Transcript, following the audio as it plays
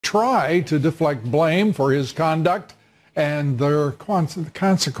try to deflect blame for his conduct and their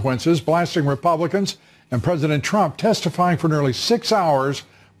consequences, blasting Republicans and President Trump testifying for nearly 6 hours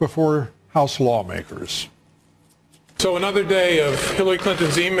before House lawmakers. So another day of Hillary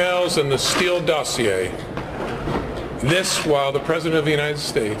Clinton's emails and the Steele dossier. This while the President of the United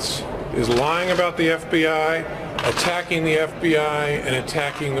States is lying about the FBI, attacking the FBI, and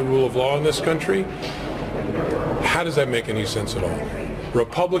attacking the rule of law in this country. How does that make any sense at all?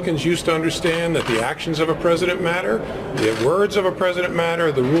 Republicans used to understand that the actions of a president matter, the words of a president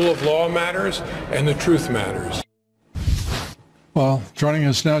matter, the rule of law matters, and the truth matters. Well, joining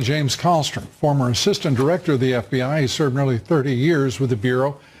us now, James Kallstrom, former assistant director of the FBI. He served nearly 30 years with the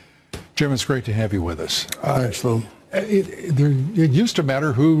Bureau. Jim, it's great to have you with us. Thanks, Lou. It used to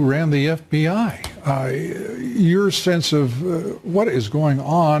matter who ran the FBI. Your sense of what is going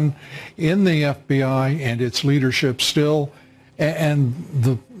on in the FBI and its leadership still, and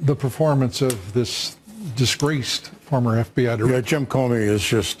the performance of this disgraced former FBI director. Yeah, Jim Comey is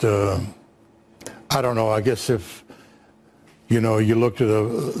just, I don't know, I guess if, you looked at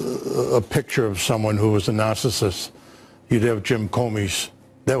a picture of someone who was a narcissist, you'd have Jim Comey's,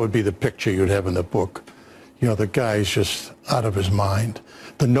 that would be the picture you'd have in the book. The guy is just out of his mind.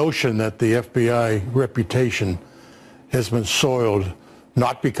 The notion that the FBI reputation has been soiled,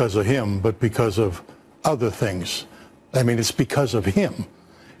 not because of him, but because of other things. I mean, it's because of him.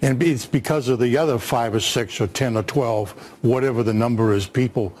 And it's because of the other 5 or 6 or 10 or 12, whatever the number is,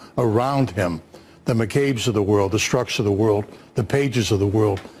 people around him. The McCabe's of the world, the Strzok's of the world, the Pages of the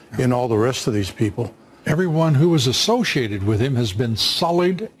world, and all the rest of these people. Everyone who was associated with him has been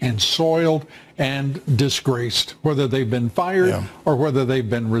sullied and soiled and disgraced, whether they've been fired or whether they've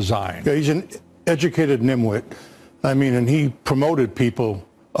been resigned. Yeah, he's an educated nimwit. I mean, and he promoted people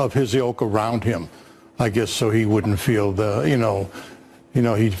of his ilk around him, I guess, so he wouldn't feel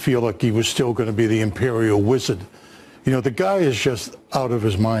he'd feel like he was still going to be the imperial wizard. The guy is just out of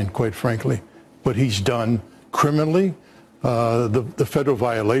his mind, quite frankly. What he's done criminally, the federal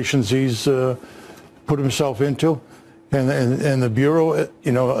violations he's put himself into, and the Bureau,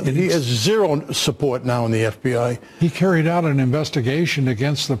 he has zero support now in the FBI. He carried out an investigation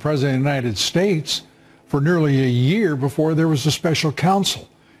against the President of the United States for nearly a year before there was a special counsel.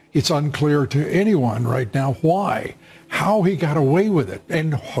 It's unclear to anyone right now how he got away with it,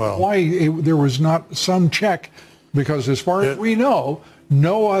 and why there was not some check, because as far as we know,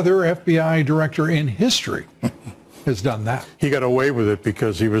 no other FBI director in history has done that. He got away with it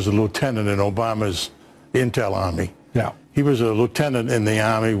because he was a lieutenant in Obama's intel army. Yeah. He was a lieutenant in the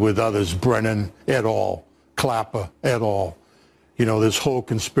army with others, Brennan et al., Clapper et al. This whole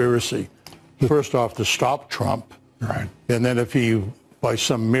conspiracy, first off to stop Trump, right, and then if he, by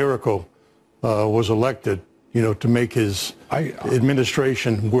some miracle, was elected, to make his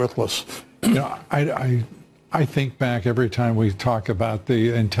administration worthless. I think back every time we talk about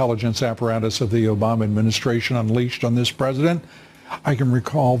the intelligence apparatus of the Obama administration unleashed on this president. I can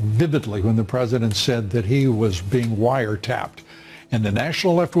recall vividly when the president said that he was being wiretapped, and the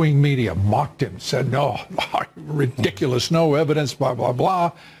national left-wing media mocked him, said, no, ridiculous, no evidence, blah, blah,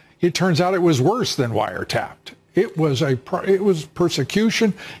 blah. It turns out it was worse than wiretapped. It was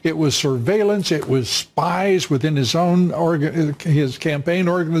persecution, it was surveillance, it was spies within his own his campaign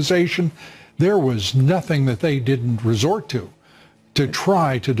organization. There was nothing that they didn't resort to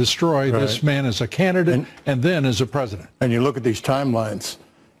try to destroy this man as a candidate and then as a president. And you look at these timelines,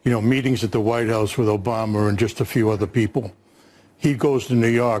 meetings at the White House with Obama and just a few other people. He goes to New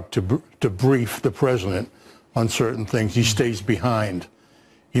York to brief the president on certain things. He stays behind,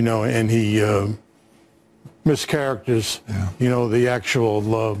 and he mischaracters, the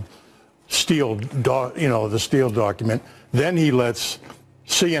actual Steele document. Then he lets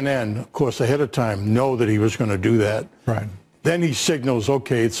CNN, of course, ahead of time, know that he was going to do that. Right. Then he signals,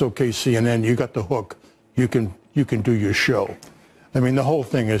 okay, it's okay, CNN, you got the hook. You can do your show. I mean, the whole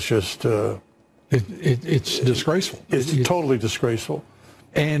thing is just... it's disgraceful. It's totally disgraceful.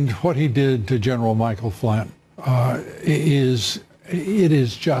 And what he did to General Michael Flynn is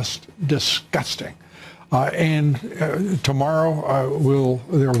just disgusting. Tomorrow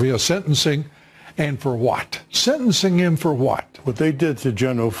there will be a sentencing. And for what? Sentencing him for what? What they did to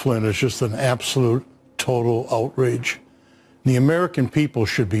General Flynn is just an absolute, total outrage. The American people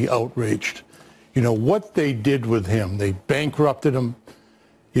should be outraged. What they did with him, they bankrupted him.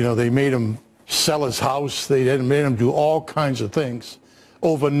 They made him sell his house. They made him do all kinds of things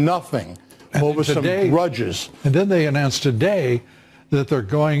over nothing, over some grudges. And then they announced today that they're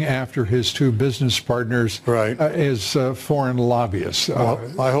going after his 2 business partners as foreign lobbyists.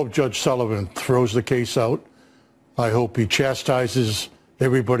 Well, I hope Judge Sullivan throws the case out. I hope he chastises,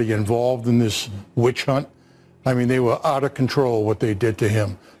 everybody involved in this witch hunt. I mean, they were out of control what they did to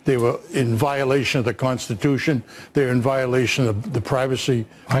him. They were in violation of the Constitution. They're in violation of the privacy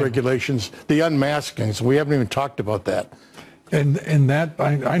regulations. The unmaskings, we haven't even talked about that. And that,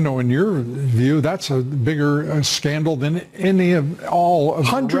 I know in your view, that's a bigger scandal than any of all of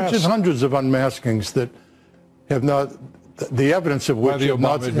hundreds and hundreds of unmaskings that have not, the evidence of which by the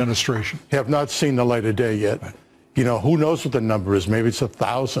Obama administration have not seen the light of day yet. You know, who knows what the number is? Maybe it's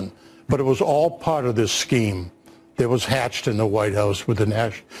 1,000. But it was all part of this scheme that was hatched in the White House with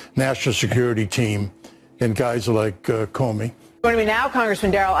the national security team and guys like Comey. Joining me now,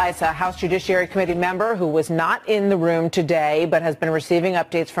 Congressman Darrell Issa, House Judiciary Committee member who was not in the room today but has been receiving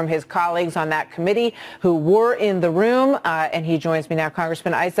updates from his colleagues on that committee who were in the room, and he joins me now.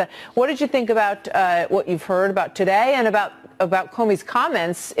 Congressman Issa, what did you think about what you've heard about today and about Comey's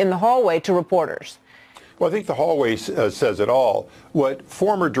comments in the hallway to reporters? Well, I think the hallway says it all. What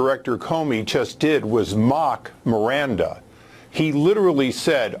former Director Comey just did was mock Miranda. He literally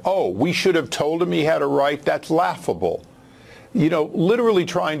said, oh, we should have told him he had a right. That's laughable. You know, literally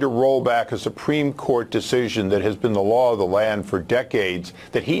trying to roll back a Supreme Court decision that has been the law of the land for decades,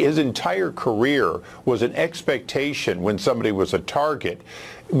 that his entire career was an expectation when somebody was a target,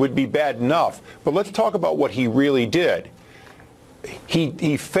 would be bad enough. But let's talk about what he really did.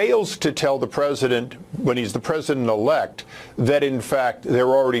 He fails to tell the president, when he's the president-elect, that in fact they're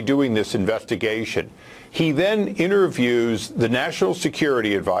already doing this investigation. He then interviews the national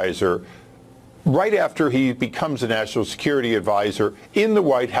security advisor right after he becomes a national security advisor in the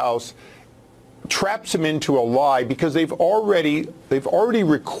White House, traps him into a lie because they've already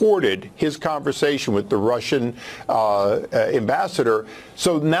recorded his conversation with the Russian ambassador.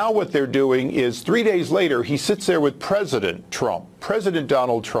 So now what they're doing is 3 days later, he sits there with President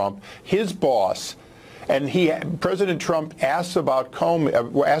Donald Trump, his boss, and President Trump asks about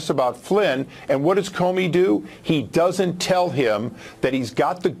Flynn, and what does Comey do? He doesn't tell him that he's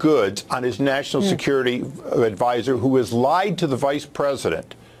got the goods on his national security advisor who has lied to the vice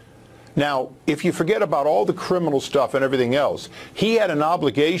president. Now, if you forget about all the criminal stuff and everything else, he had an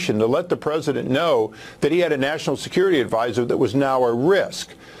obligation to let the president know that he had a national security advisor that was now a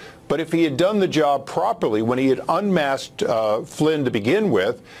risk. But if he had done the job properly when he had unmasked Flynn to begin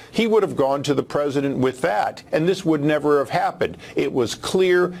with, he would have gone to the president with that, and this would never have happened. It was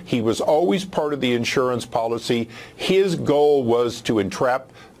clear he was always part of the insurance policy. His goal was to entrap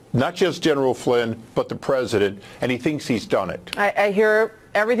not just General Flynn, but the president, and he thinks he's done it. I hear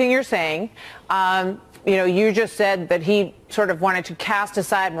everything you're saying. You know, you just said that he sort of wanted to cast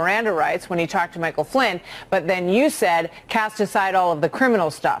aside Miranda rights when he talked to Michael Flynn, but then you said cast aside all of the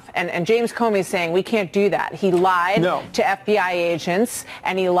criminal stuff. And James Comey is saying we can't do that. He lied to FBI agents,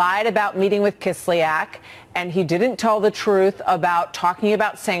 and he lied about meeting with Kislyak, and he didn't tell the truth about talking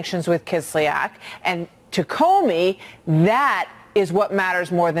about sanctions with Kislyak. And to Comey, that is what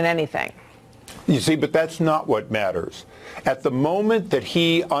matters more than anything. You see, but that's not what matters. At the moment that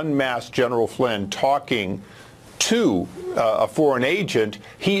he unmasked General Flynn talking to a foreign agent,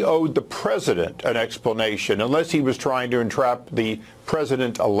 he owed the president an explanation, unless he was trying to entrap the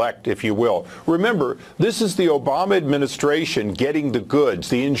president-elect, if you will. Remember, this is the Obama administration getting the goods,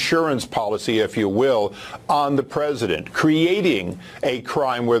 the insurance policy, if you will, on the president, creating a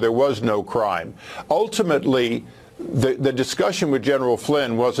crime where there was no crime. Ultimately, the discussion with General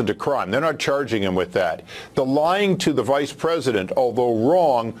Flynn wasn't a crime. They're not charging him with that. The lying to the vice president, although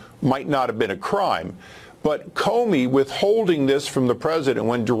wrong, might not have been a crime. But Comey withholding this from the president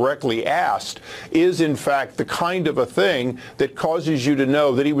when directly asked is, in fact, the kind of a thing that causes you to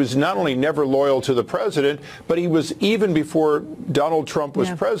know that he was not only never loyal to the president, but he was, even before Donald Trump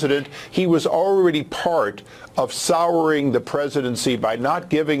was president, he was already part of souring the presidency by not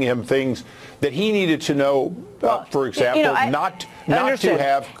giving him things that he needed to know, for example, not to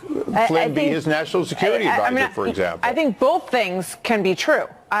have Flynn be his national security advisor, for example. I think both things can be true.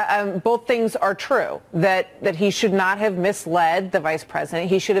 Both things are true, that he should not have misled the vice president.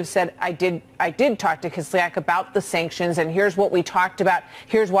 He should have said, I did talk to Kislyak about the sanctions, and here's what we talked about.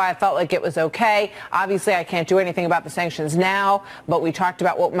 Here's why I felt like it was okay. Obviously, I can't do anything about the sanctions now, but we talked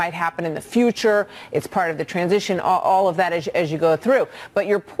about what might happen in the future. It's part of the transition, all of that as you go through. But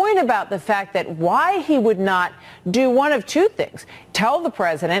your point about the fact that why he would not do one of two things: tell the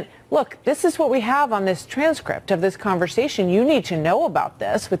president, look, this is what we have on this transcript of this conversation. You need to know about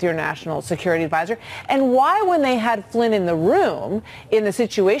this with your national security advisor. And why, when they had Flynn in the room, in the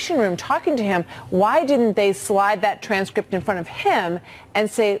Situation Room, talking to him, why didn't they slide that transcript in front of him and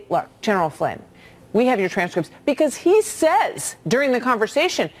say, look, General Flynn, We have your transcripts because he says during the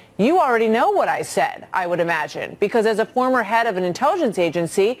conversation, you already know what I said, I would imagine, because as a former head of an intelligence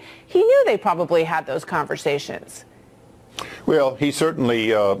agency, he knew they probably had those conversations. Well, he certainly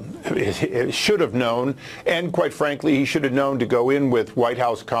should have known, and quite frankly, he should have known to go in with White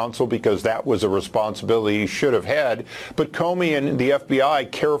House counsel because that was a responsibility he should have had. But Comey and the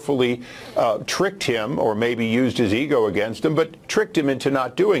FBI carefully tricked him, or maybe used his ego against him, but tricked him into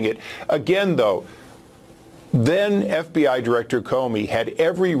not doing it. Again, though, then FBI Director Comey had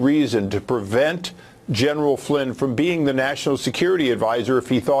every reason to prevent General Flynn from being the national security advisor if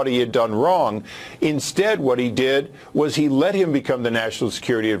he thought he had done wrong. Instead, what he did was he let him become the national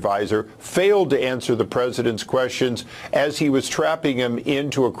security advisor, failed to answer the president's questions as he was trapping him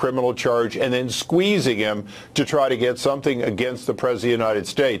into a criminal charge and then squeezing him to try to get something against the president of the United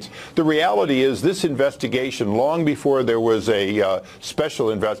States. The reality is this investigation, long before there was a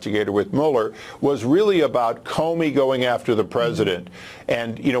special investigator with Mueller, was really about Comey going after the president.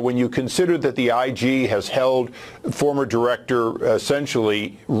 And, you know, when you consider that the IG has held former director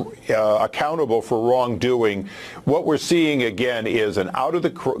essentially accountable for wrongdoing, what we're seeing again is an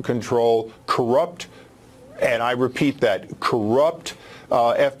out-of-the-control, corrupt, and I repeat that, corrupt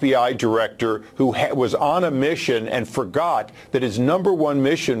FBI director who was on a mission and forgot that his #1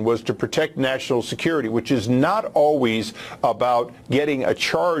 mission was to protect national security, which is not always about getting a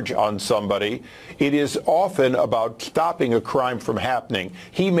charge on somebody. It is often about stopping a crime from happening.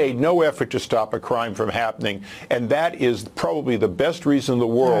 He made no effort to stop a crime from happening, and that is probably the best reason in the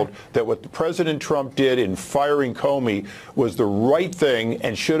world that what President Trump did in firing Comey was the right thing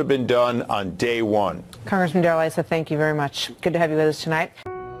and should have been done on day one. Congressman Darrell Issa, thank you very much. Good to have you with us tonight.